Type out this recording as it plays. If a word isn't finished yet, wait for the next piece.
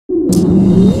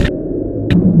You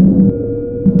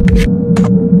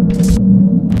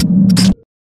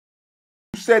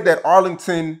said that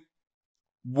Arlington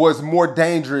was more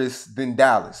dangerous than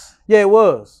Dallas. Yeah, it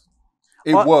was.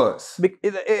 It was.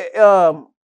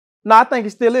 No, I think it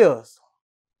still is.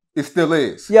 It still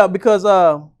is. Yeah, because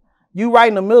you right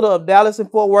in the middle of Dallas and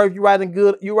Fort Worth. You right in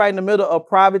the middle of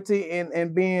poverty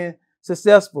and being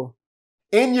successful.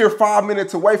 And you're 5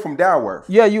 minutes away from Dalworth.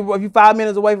 Yeah, you 5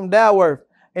 minutes away from Dalworth.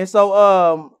 And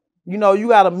so you know, you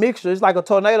got a mixture. It's like a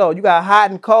tornado. You got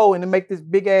hot and cold, and it make this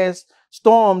big ass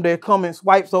storm that come and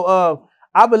swipe. So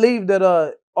I believe that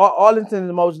Arlington is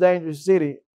the most dangerous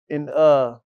city in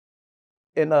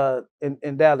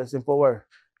Dallas and Fort Worth.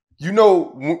 You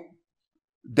know,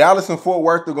 Dallas and Fort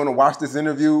Worth are going to watch this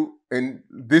interview, and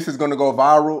this is going to go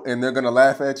viral, and they're going to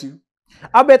laugh at you.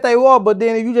 I bet they will, but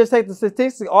then if you just take the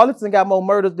statistics, Arlington got more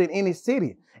murders than any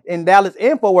city in Dallas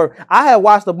and Fort Worth. I have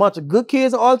watched a bunch of good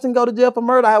kids in Arlington go to jail for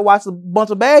murder. I have watched a bunch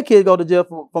of bad kids go to jail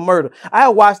for murder. I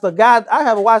have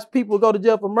watched people go to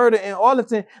jail for murder in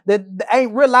Arlington that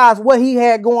ain't realized what he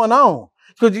had going on.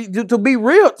 Because to be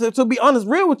real, to be honest,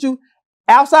 real with you,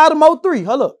 outside of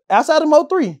Mo3, outside of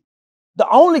Mo3, the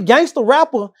only gangster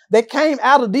rapper that came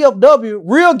out of DFW,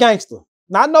 real gangster,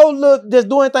 not no look just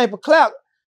doing anything for clout,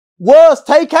 was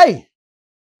TK.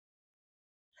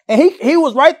 And he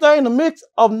was right there in the mix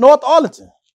of North Arlington.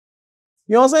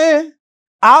 You know what I'm saying?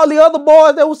 All the other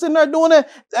boys that was sitting there doing that,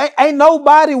 ain't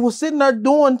nobody was sitting there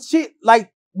doing shit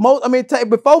like before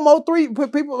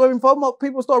Mo3,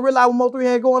 people start realizing what Mo3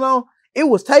 had going on, it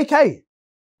was TK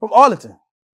from Arlington.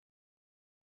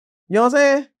 You know what I'm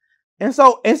saying? And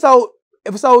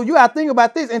so you gotta think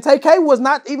about this. And TK was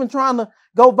not even trying to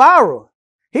go viral.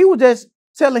 He was just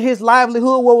telling his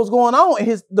livelihood what was going on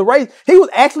in the race. He was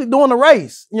actually doing the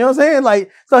race. You know what I'm saying? Like,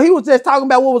 so he was just talking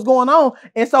about what was going on.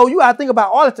 And so you gotta think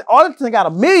about Arlington. Arlington got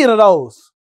 1 million of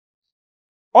those.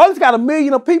 Arlington got 1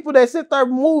 million of people that sit there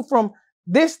moved from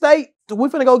this state to we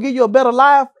finna go give you a better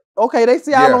life. Okay, they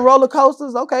see all on roller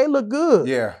coasters. Okay, it look good.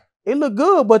 Yeah. It look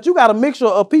good, but you got a mixture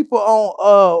of people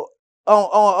on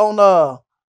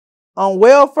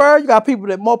welfare. You got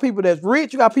more people that's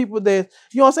rich. You got people that,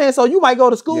 you know what I'm saying? So you might go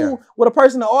to school with a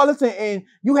person in Arlington and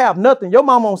you have nothing. Your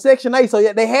mom on Section 8,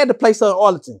 so they had to place her in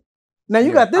Arlington. Now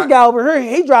you got this guy over here,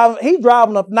 he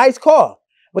driving a nice car.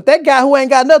 But that guy who ain't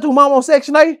got nothing, who mom on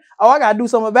Section 8, oh, I gotta do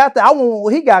something about that. I want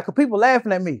what he got because people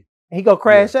laughing at me. And he go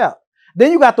crash out.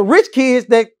 Then you got the rich kids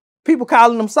that people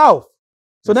calling them soft.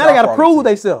 So now they gotta prove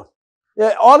themselves.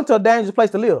 Yeah, Arlington a dangerous place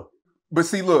to live. But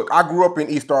see, look, I grew up in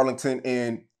East Arlington,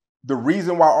 and the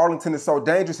reason why Arlington is so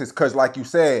dangerous is because, like you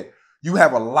said, you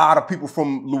have a lot of people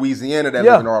from Louisiana that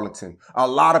live in Arlington. A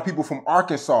lot of people from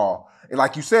Arkansas. And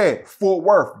like you said, Fort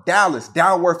Worth, Dallas.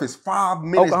 Dalworth is 5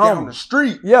 minutes down the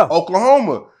street. Yeah.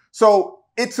 Oklahoma. So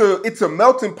it's a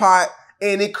melting pot,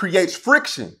 and it creates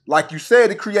friction. Like you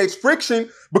said, it creates friction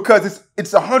because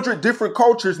it's 100 different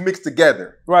cultures mixed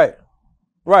together. Right.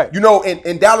 Right. You know,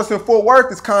 in Dallas and Fort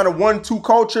Worth, it's kind of 1-2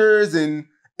 cultures, and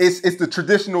it's the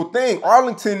traditional thing.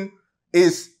 Arlington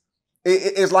is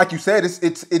like you said,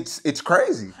 it's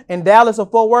crazy. In Dallas or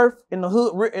Fort Worth, in the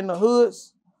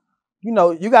hoods, you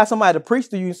know, you got somebody to preach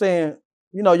to you saying,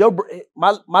 you know,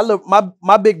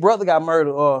 my big brother got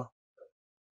murdered, or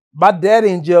my daddy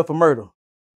in jail for murder.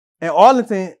 In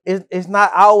Arlington, it's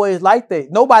not always like that.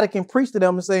 Nobody can preach to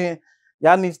them and saying,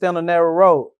 y'all need to stay on the narrow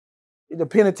road. The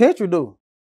penitentiary do.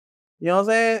 You know what I'm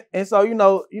saying? And so, you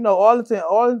know, Arlington,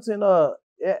 I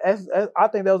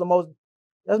think that's the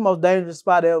most dangerous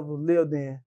spot I ever lived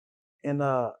in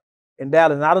Dallas. And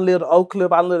I done lived in Oak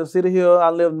Cliff, I done lived in City Hill, I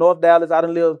done lived in North Dallas, I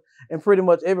done lived in pretty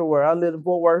much everywhere. I lived in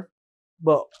Fort Worth.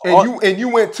 But you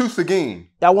went to Seguin.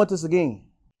 I went to Seguin.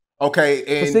 Okay,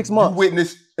 and for 6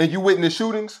 months. You witnessed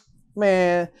shootings?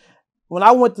 Man, when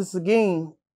I went to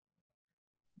Seguin,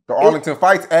 the Arlington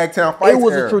fights, Agtown fights. It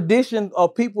was a tradition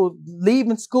of people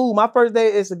leaving school. My first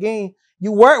day at Seguin,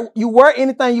 you wear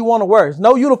anything you want to wear. It's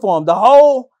no uniform. The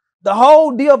whole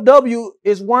DFW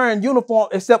is wearing uniform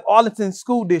except Arlington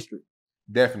School District.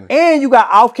 Definitely. And you got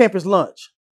off-campus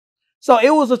lunch. So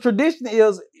it was a tradition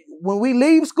is when we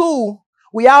leave school,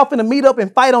 we all finna meet up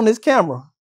and fight on this camera.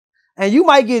 And you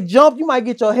might get jumped, you might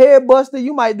get your head busted,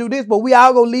 you might do this, but we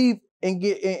all go leave and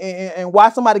get and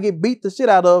watch somebody get beat the shit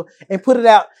out of and put it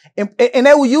out. And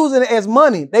they were using it as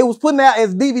money. They was putting it out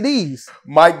as DVDs.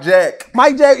 Mike Jack,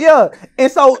 yeah.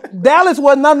 And so Dallas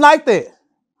was nothing like that.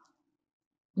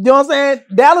 You know what I'm saying?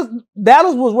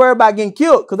 Dallas was worried about getting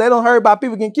killed because they don't heard about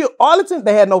people getting killed. Arlington,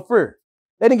 they had no fear.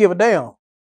 They didn't give a damn.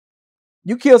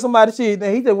 You kill somebody, shit,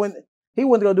 then he went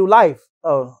to go do life.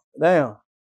 Oh, damn.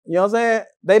 You know what I'm saying?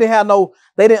 They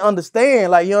didn't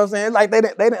understand. Like, you know what I'm saying? Like they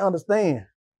didn't understand.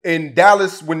 In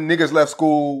Dallas, when niggas left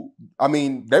school, I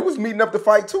mean, they was meeting up to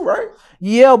fight too, right?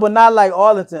 Yeah, but not like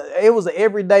Arlington. It was an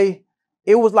everyday.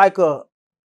 It was like a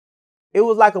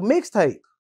mixtape.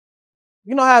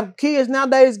 You know how kids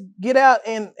nowadays get out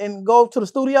and go to the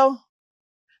studio?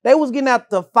 They was getting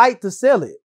out to fight to sell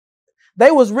it.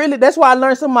 That's why I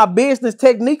learned some of my business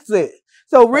techniques at.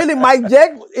 So really, Mike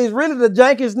Jack is really the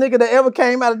jankiest nigga that ever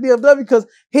came out of DFW because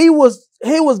he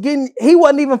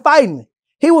wasn't even fighting.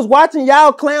 He was watching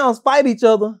y'all clowns fight each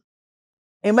other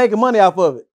and making money off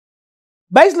of it.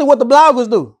 Basically what the bloggers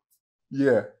do.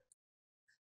 Yeah.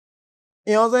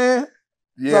 You know what I'm saying?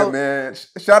 Yeah, so, man.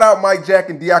 Shout out Mike Jack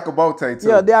and Diacobote too.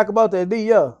 Yeah, Diacobote, D,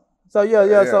 yeah. So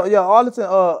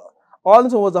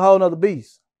Arlington was a whole nother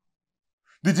beast.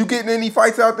 Did you get in any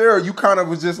fights out there, or you kind of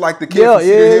was just like the kid from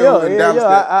City Hill and Dallas?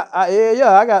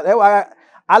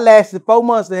 I lasted 4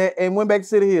 months and went back to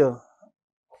City Hill.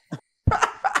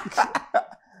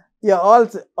 Yeah,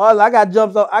 Arlington, I got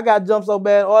jumped so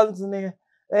bad. Arlington, nigga.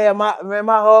 Yeah,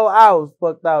 my whole house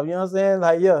fucked up. You know what I'm saying?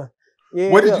 Like, yeah.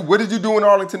 What did you do in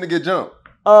Arlington to get jumped?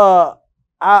 I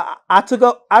took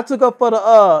up for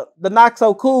the not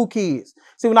so cool kids.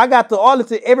 See, when I got to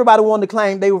Arlington, everybody wanted to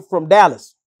claim they were from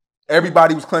Dallas.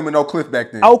 Everybody was claiming Oak Cliff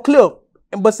back then. Oak Cliff.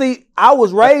 But see, I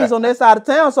was raised on that side of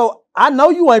town, so I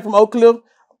know you ain't from Oak Cliff.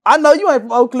 I know you ain't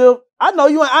from Oak Cliff. I know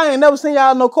you ain't. I ain't never seen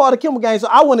y'all no Carter Kimball game, so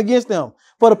I went against them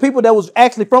for the people that was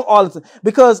actually from Arlington.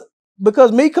 Because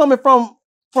me coming from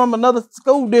another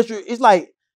school district, it's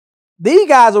like, these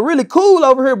guys are really cool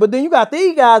over here, but then you got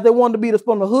these guys that wanted to be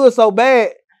from the hood so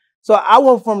bad. So I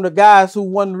went from the guys who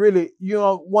wasn't really,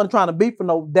 wasn't trying to be for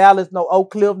no Dallas, no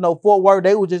Oak Cliff, no Fort Worth.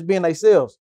 They were just being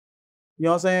themselves. You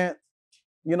know what I'm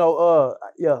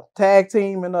saying? Tag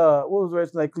team and what was the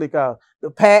rest of that click out?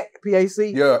 The PAC, PAC.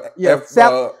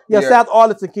 South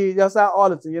Arlington kids. Yeah, South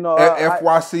Arlington.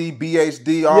 FYC,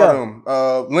 BHD, all them.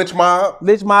 Lynch Mob.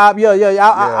 Lynch Mob.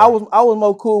 I was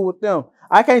more cool with them.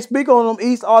 I can't speak on them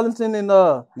East Arlington and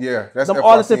that's them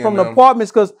Arlington from the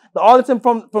apartments, because the Arlington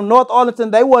from North Arlington,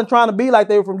 they wasn't trying to be like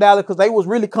they were from Dallas because they was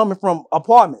really coming from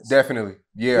apartments. Definitely.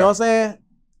 Yeah. You know what I'm saying?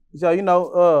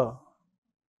 So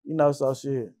so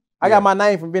shit. I got my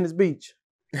name from Venice Beach.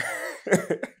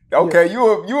 Okay, you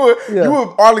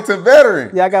a Arlington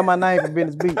veteran. Yeah, I got my name from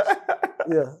Venice Beach.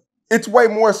 Yeah. It's way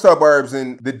more suburbs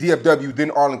in the DFW than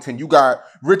Arlington. You got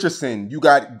Richardson, you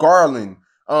got Garland,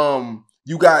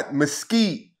 you got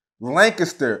Mesquite,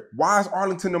 Lancaster. Why is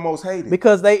Arlington the most hated?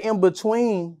 Because they in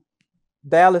between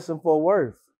Dallas and Fort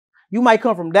Worth. You might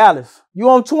come from Dallas. You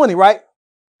on 20, right?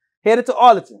 Headed to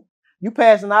Arlington. You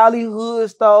passing all these hood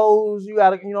stores. You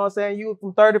gotta, you know what I'm saying? You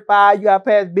from 35, you gotta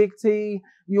pass Big T.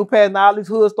 You passing all these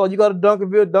hood stores. You go to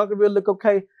Duncanville. Duncanville look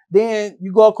okay. Then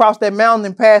you go across that mountain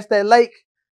and past that lake,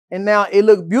 and now it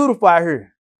look beautiful out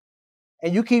here.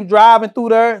 And you keep driving through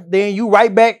there, then you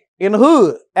right back in the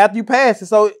hood after you pass it.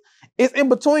 So it's in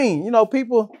between.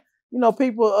 People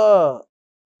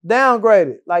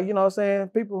downgraded. Like, you know what I'm saying?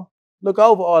 People look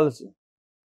over Arlington.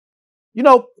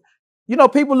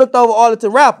 People looked over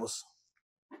Arlington rappers.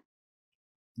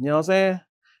 You know what I'm saying?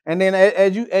 And then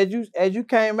as you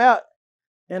came out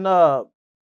and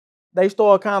they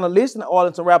started kind of listening to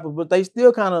Arlington rappers, but they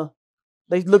still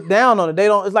they look down on it.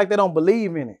 It's like they don't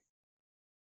believe in it.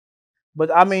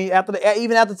 But I mean,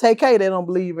 even after TK, they don't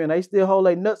believe in it. They still hold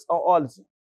their nuts on Arlington.